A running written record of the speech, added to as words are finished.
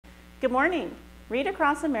Good morning. Read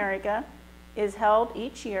Across America is held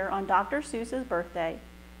each year on Dr. Seuss's birthday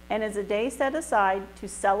and is a day set aside to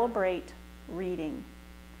celebrate reading.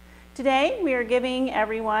 Today we are giving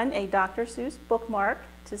everyone a Dr. Seuss bookmark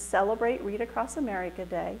to celebrate Read Across America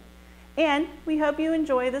Day, and we hope you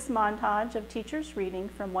enjoy this montage of teachers reading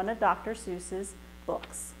from one of Dr. Seuss's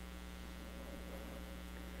books.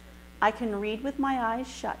 I Can Read with My Eyes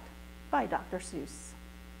Shut by Dr. Seuss.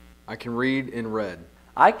 I can read in red.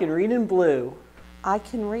 I can read in blue. I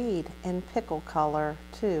can read in pickle color,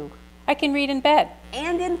 too. I can read in bed.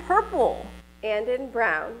 And in purple. And in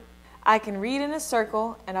brown. I can read in a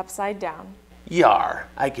circle and upside down. Yar,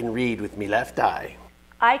 I can read with me left eye.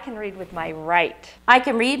 I can read with my right. I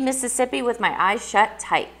can read Mississippi with my eyes shut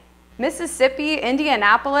tight. Mississippi,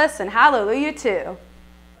 Indianapolis, and Hallelujah too.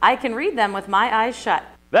 I can read them with my eyes shut.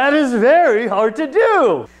 That is very hard to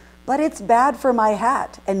do. But it's bad for my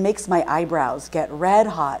hat and makes my eyebrows get red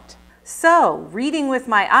hot. So, reading with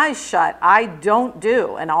my eyes shut, I don't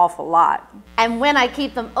do an awful lot. And when I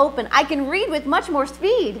keep them open, I can read with much more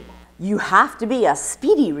speed. You have to be a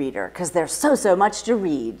speedy reader because there's so much to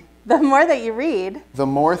read. The more that you read, the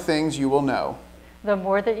more things you will know. the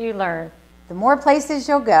more that you learn. The more places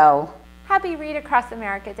you'll go. Happy Read Across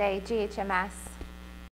America Day, GHMS.